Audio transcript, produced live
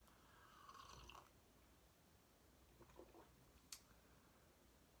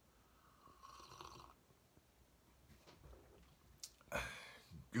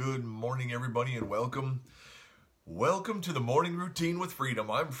Good morning, everybody, and welcome. Welcome to the Morning Routine with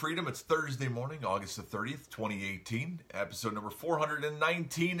Freedom. I'm Freedom. It's Thursday morning, August the 30th, 2018, episode number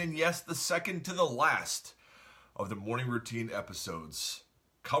 419, and yes, the second to the last of the Morning Routine episodes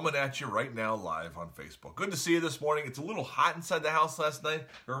coming at you right now live on Facebook. Good to see you this morning. It's a little hot inside the house last night,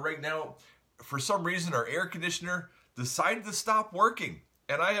 or right now. For some reason, our air conditioner decided to stop working,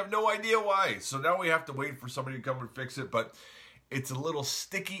 and I have no idea why. So now we have to wait for somebody to come and fix it, but it's a little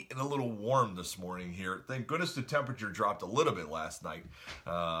sticky and a little warm this morning here. Thank goodness the temperature dropped a little bit last night.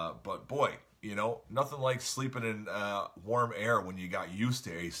 But boy, you know, nothing like sleeping in warm air when you got used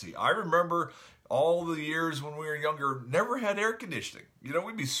to AC. I remember all the years when we were younger, never had air conditioning. You know,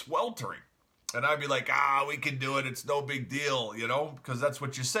 we'd be sweltering. And I'd be like, we can do it. It's no big deal, you know, because that's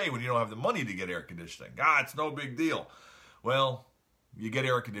what you say when you don't have the money to get air conditioning. It's no big deal. Well, you get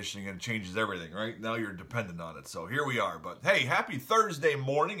air conditioning and it changes everything, right? Now you're dependent on it. So here we are. But hey, happy Thursday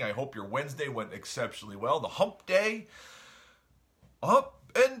morning. I hope your Wednesday went exceptionally well. The hump day, up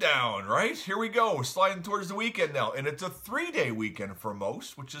and down, right? Here we go. We're sliding towards the weekend now. And it's a 3-day weekend for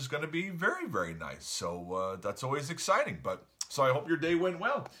most, which is going to be very, very nice. So that's always exciting. So I hope your day went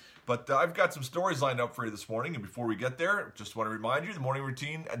well. But I've got some stories lined up for you this morning. And before we get there, just want to remind you, the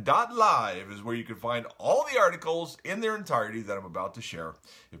morningroutine.live is where you can find all the articles in their entirety that I'm about to share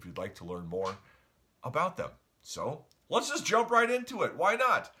if you'd like to learn more about them. So let's just jump right into it. Why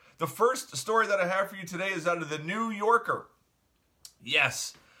not? The first story that I have for you today is out of the New Yorker.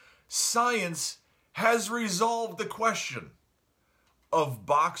 Yes, science has resolved the question of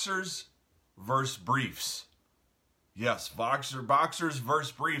boxers versus briefs. Yes, boxers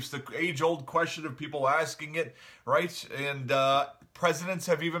versus briefs, the age-old question of people asking it, right? And presidents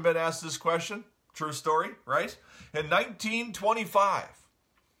have even been asked this question. True story, right? In 1925,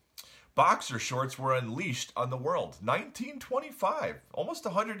 boxer shorts were unleashed on the world. 1925, almost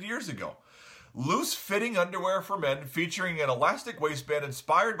 100 years ago. Loose-fitting underwear for men featuring an elastic waistband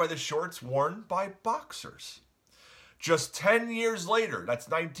inspired by the shorts worn by boxers. Just 10 years later, that's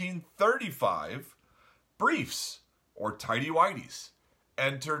 1935, briefs, or tighty-whities,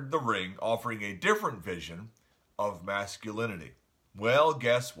 entered the ring offering a different vision of masculinity. Well,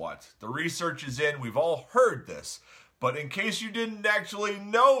 guess what? The research is in. We've all heard this. But in case you didn't actually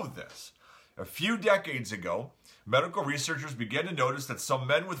know this, a few decades ago, medical researchers began to notice that some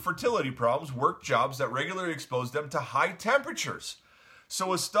men with fertility problems worked jobs that regularly exposed them to high temperatures.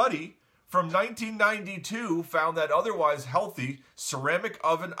 So a study from 1992 found that otherwise healthy ceramic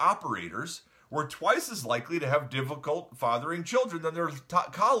oven operators were twice as likely to have difficult fathering children than their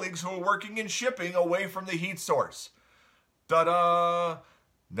colleagues who were working in shipping away from the heat source. Ta-da!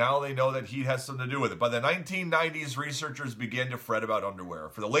 Now they know that heat has something to do with it. By the 1990s, researchers began to fret about underwear.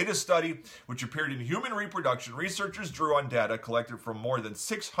 For the latest study, which appeared in Human Reproduction, researchers drew on data collected from more than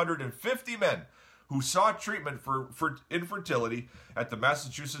 650 men who sought treatment for infertility at the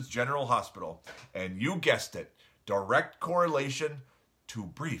Massachusetts General Hospital. And you guessed it, direct correlation to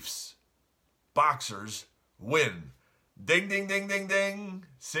briefs. Boxers win. Ding, ding, ding, ding, ding.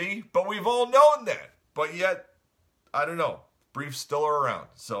 See? But we've all known that. But yet, I don't know. Briefs still are around.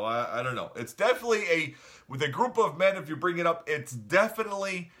 So I don't know. It's definitely with a group of men, if you bring it up, it's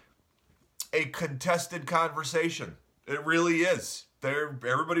definitely a contested conversation. It really is.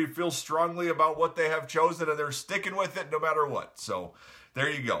 Everybody feels strongly about what they have chosen and they're sticking with it no matter what. So there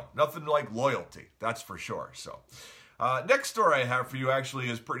you go. Nothing like loyalty. That's for sure. So next story I have for you actually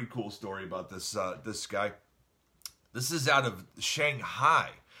is a pretty cool story about this guy. This is out of Shanghai.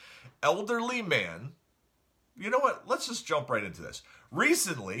 Elderly man. You know what? Let's just jump right into this.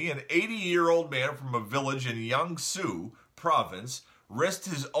 Recently, an 80-year-old man from a village in Jiangsu province risked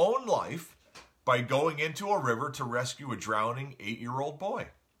his own life by going into a river to rescue a drowning 8-year-old boy.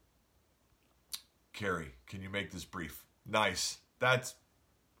 Carrie, can you make this brief? Nice. That's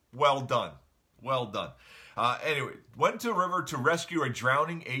well done. Well done. Anyway, went to a river to rescue a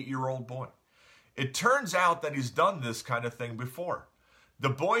drowning 8-year-old boy. It turns out that he's done this kind of thing before. The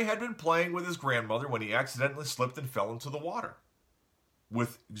boy had been playing with his grandmother when he accidentally slipped and fell into the water.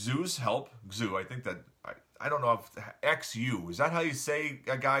 With Xu's help, Xu, I think that, I don't know if, X-U, is that how you say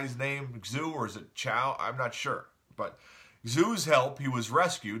a guy's name, Xu, or is it Chow? I'm not sure. But Xu's help, he was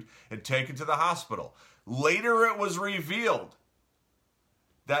rescued and taken to the hospital. Later it was revealed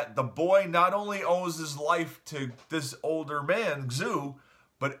that the boy not only owes his life to this older man, Xu,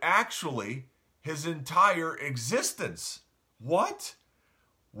 but actually his entire existence. What?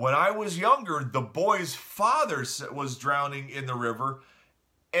 When I was younger, the boy's father was drowning in the river,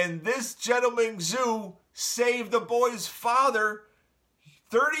 and this gentleman, Xu, saved the boy's father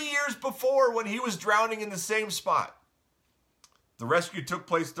 30 years before when he was drowning in the same spot. The rescue took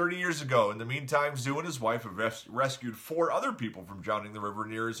place 30 years ago. In the meantime, Zhu and his wife have rescued 4 other people from drowning in the river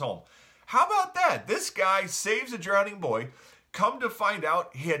near his home. How about that? This guy saves a drowning boy. Come to find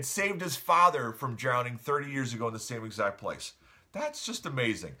out, he had saved his father from drowning 30 years ago in the same exact place. That's just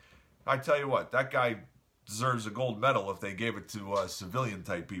amazing. I tell you what, that guy deserves a gold medal if they gave it to civilian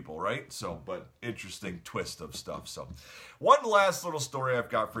type people, right? So, but interesting twist of stuff. So, one last little story I've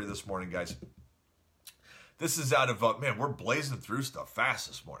got for you this morning, guys. This is out of, man, we're blazing through stuff fast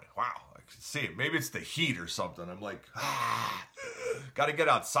this morning. Wow, I can see it. Maybe it's the heat or something. I'm like, got to get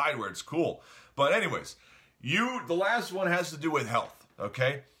outside where it's cool. But anyways, the last one has to do with health,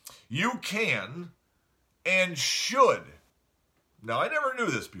 okay? You can and should, now I never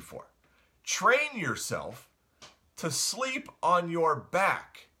knew this before, train yourself to sleep on your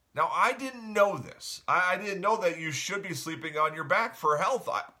back. Now, I didn't know this. I didn't know that you should be sleeping on your back for health.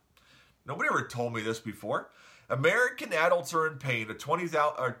 Nobody ever told me this before. American adults are in pain. A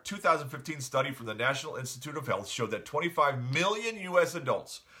 2015 study from the National Institute of Health showed that 25 million U.S.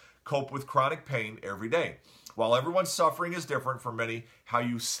 adults cope with chronic pain every day. While everyone's suffering is different for many, how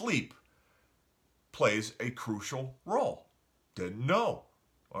you sleep plays a crucial role. Didn't know.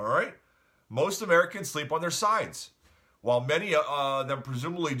 All right? Most Americans sleep on their sides. While many of them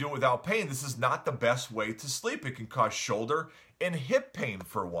presumably do it without pain, this is not the best way to sleep. It can cause shoulder and hip pain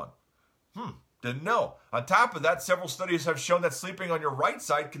for one. Didn't know. On top of that, several studies have shown that sleeping on your right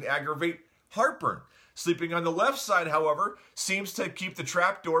side can aggravate heartburn. Sleeping on the left side, however, seems to keep the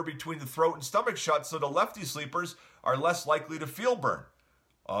trapdoor between the throat and stomach shut, so the lefty sleepers are less likely to feel burn.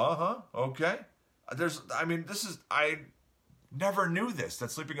 Okay. I never knew this,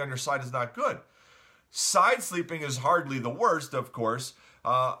 that sleeping on your side is not good. Side sleeping is hardly the worst, of course.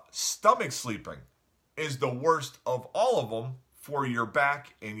 Stomach sleeping is the worst of all of them for your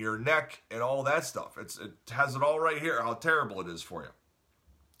back and your neck and all that stuff. It has it all right here, how terrible it is for you.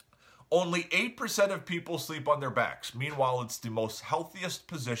 Only 8% of people sleep on their backs. Meanwhile, it's the most healthiest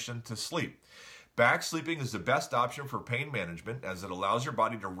position to sleep. Back sleeping is the best option for pain management as it allows your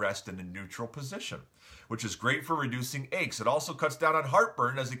body to rest in a neutral position, which is great for reducing aches. It also cuts down on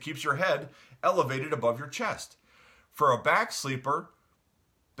heartburn as it keeps your head elevated above your chest. For a back sleeper,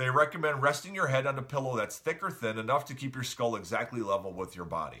 they recommend resting your head on a pillow that's thick or thin, enough to keep your skull exactly level with your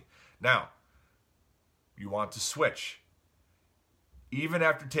body. Now, you want to switch. Even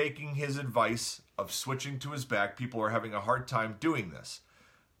after taking his advice of switching to his back, people are having a hard time doing this.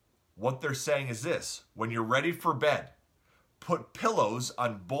 What they're saying is this: when you're ready for bed, put pillows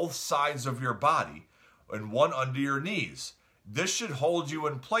on both sides of your body and one under your knees. This should hold you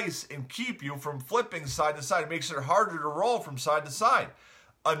in place and keep you from flipping side to side. It makes it harder to roll from side to side.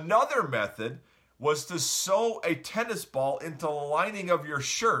 Another method was to sew a tennis ball into the lining of your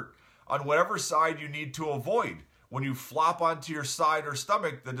shirt on whatever side you need to avoid. When you flop onto your side or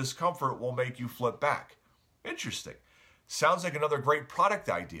stomach, the discomfort will make you flip back. Interesting. Sounds like another great product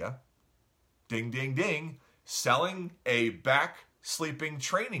idea. Ding, ding, ding. Selling a back sleeping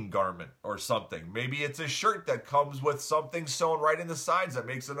training garment or something. Maybe it's a shirt that comes with something sewn right in the sides that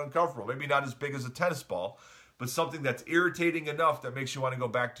makes it uncomfortable. Maybe not as big as a tennis ball, but something that's irritating enough that makes you want to go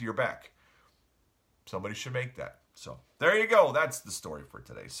back to your back. Somebody should make that. So there you go. That's the story for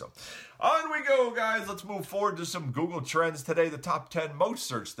today. So on we go, guys. Let's move forward to some Google Trends today. The top 10 most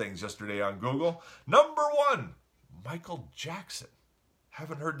searched things yesterday on Google. Number 1, Michael Jackson.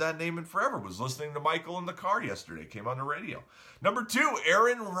 Haven't heard that name in forever. Was listening to Michael in the car yesterday. Came on the radio. Number 2,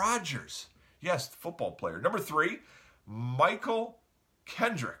 Aaron Rodgers. Yes, football player. Number 3, Michael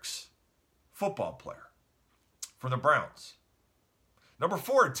Kendricks, football player from the Browns. Number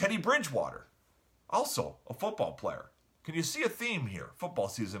 4, Teddy Bridgewater, also a football player. Can you see a theme here? Football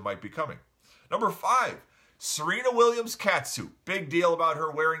season might be coming. Number 5, Serena Williams catsuit. Big deal about her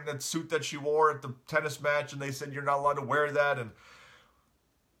wearing that suit that she wore at the tennis match, and they said you're not allowed to wear that, and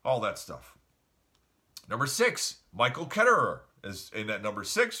all that stuff. Number 6, Michael Ketterer is in at number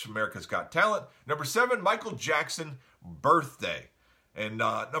 6, America's Got Talent. Number 7, Michael Jackson birthday. And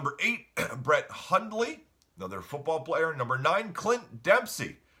number 8, Brett Hundley, another football player. Number 9, Clint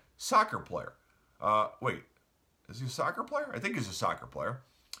Dempsey, soccer player. Wait, is he a soccer player? I think he's a soccer player.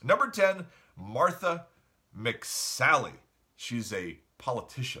 Number 10, Martha McSally. She's a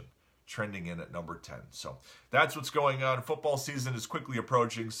politician, trending in at number 10. So that's what's going on. Football season is quickly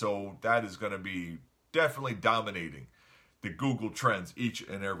approaching, so that is going to be definitely dominating the Google Trends each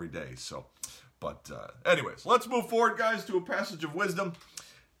and every day. So, but anyways, let's move forward, guys, to a passage of wisdom.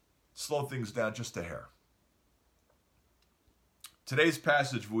 Slow things down just a hair. Today's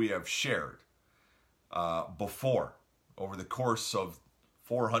passage we have shared before over the course of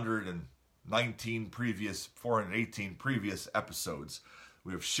 400 and 418 previous episodes.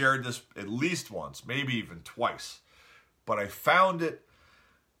 We have shared this at least once, maybe even twice. But I found it,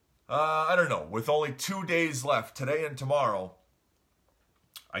 I don't know, with only 2 days left, today and tomorrow,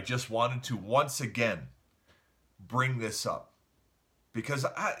 I just wanted to once again bring this up. Because,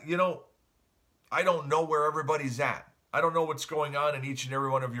 I don't know where everybody's at. I don't know what's going on in each and every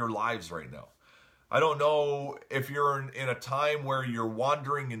one of your lives right now. I don't know if you're in a time where you're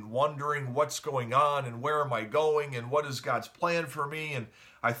wandering and wondering what's going on and where am I going and what is God's plan for me, and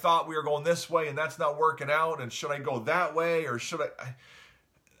I thought we were going this way and that's not working out, and should I go that way or should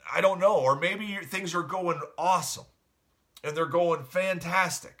I don't know. Or maybe things are going awesome and they're going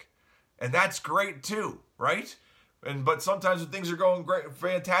fantastic, and that's great too, right? But sometimes when things are going great,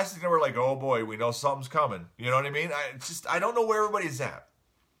 fantastic, and we're like, oh boy, we know something's coming. You know what I mean? I don't know where everybody's at.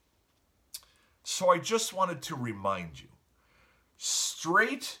 So I just wanted to remind you,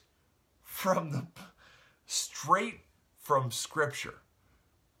 straight from Scripture,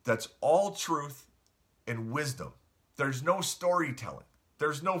 that's all truth and wisdom. There's no storytelling.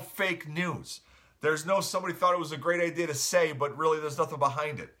 There's no fake news. There's no somebody thought it was a great idea to say, but really there's nothing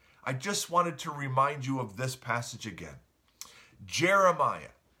behind it. I just wanted to remind you of this passage again. Jeremiah,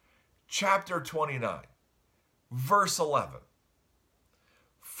 chapter 29, verse 11.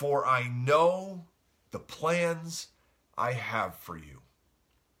 For I know the plans I have for you,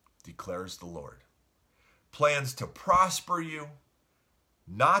 declares the Lord. Plans to prosper you,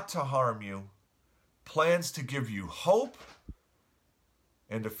 not to harm you. Plans to give you hope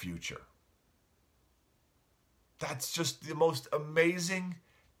and a future. That's just the most amazing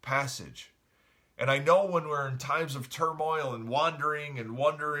passage. And I know when we're in times of turmoil and wandering and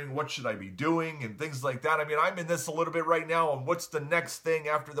wondering what should I be doing and things like that. I mean, I'm in this a little bit right now, and what's the next thing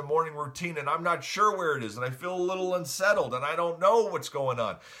after the morning routine, and I'm not sure where it is, and I feel a little unsettled, and I don't know what's going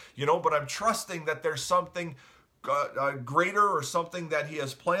on, but I'm trusting that there's something greater or something that he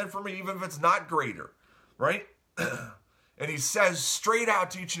has planned for me, even if it's not greater, right? And he says straight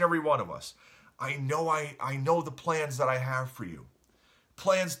out to each and every one of us, I know the plans that I have for you.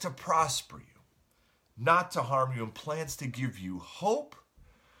 Plans to prosper you, not to harm you, and plans to give you hope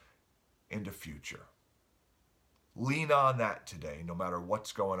and a future. Lean on that today, no matter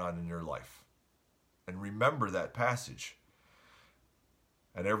what's going on in your life. And remember that passage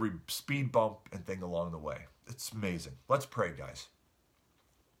at every speed bump and thing along the way. It's amazing. Let's pray, guys.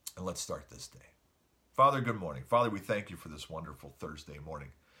 And let's start this day. Father, good morning. Father, we thank you for this wonderful Thursday morning.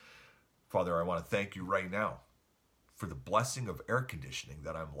 Father, I want to thank you right now for the blessing of air conditioning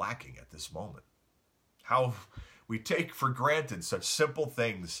that I'm lacking at this moment. How we take for granted such simple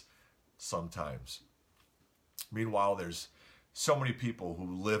things sometimes. Meanwhile, there's so many people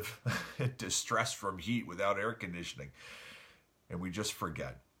who live in distress from heat without air conditioning. And we just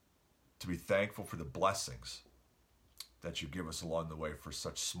forget to be thankful for the blessings that you give us along the way for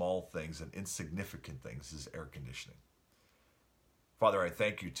such small things and insignificant things as air conditioning. Father, I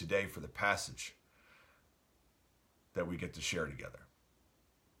thank you today for the passage that we get to share together.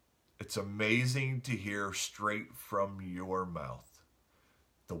 It's amazing to hear straight from your mouth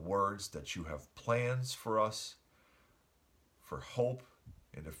the words that you have plans for us, for hope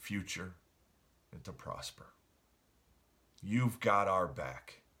and a future, and to prosper. You've got our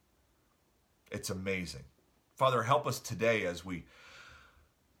back. It's amazing. Father, help us today as we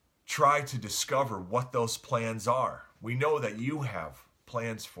try to discover what those plans are. We know that you have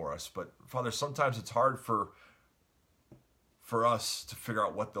plans for us, but Father, sometimes it's hard for us to figure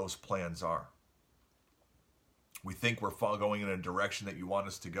out what those plans are. We think we're going in a direction that you want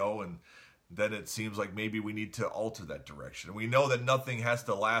us to go, and then it seems like maybe we need to alter that direction. We know that nothing has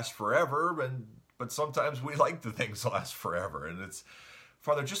to last forever, but sometimes we like the things to last forever. And it's,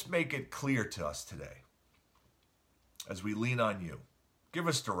 Father, just make it clear to us today as we lean on you. Give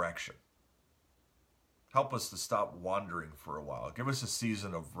us direction. Help us to stop wandering for a while. Give us a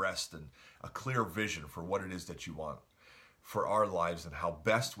season of rest and a clear vision for what it is that you want for our lives and how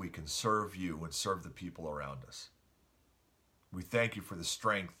best we can serve you and serve the people around us. We thank you for the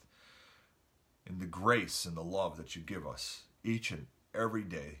strength and the grace and the love that you give us each and every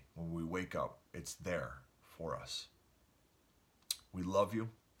day when we wake up. It's there for us. We love you.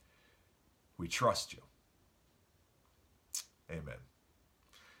 We trust you. Amen.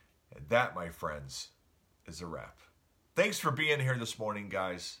 And that, my friends, is a wrap. Thanks for being here this morning,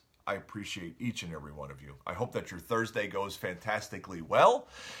 guys. I appreciate each and every one of you. I hope that your Thursday goes fantastically well.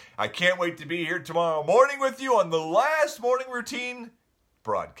 I can't wait to be here tomorrow morning with you on the last morning routine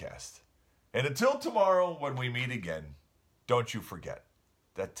broadcast. And until tomorrow when we meet again, don't you forget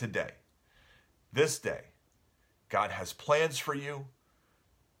that today, this day, God has plans for you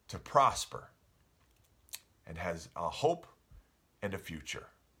to prosper and has a hope and a future.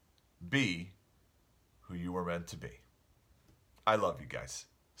 Be who you were meant to be. I love you guys.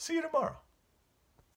 See you tomorrow.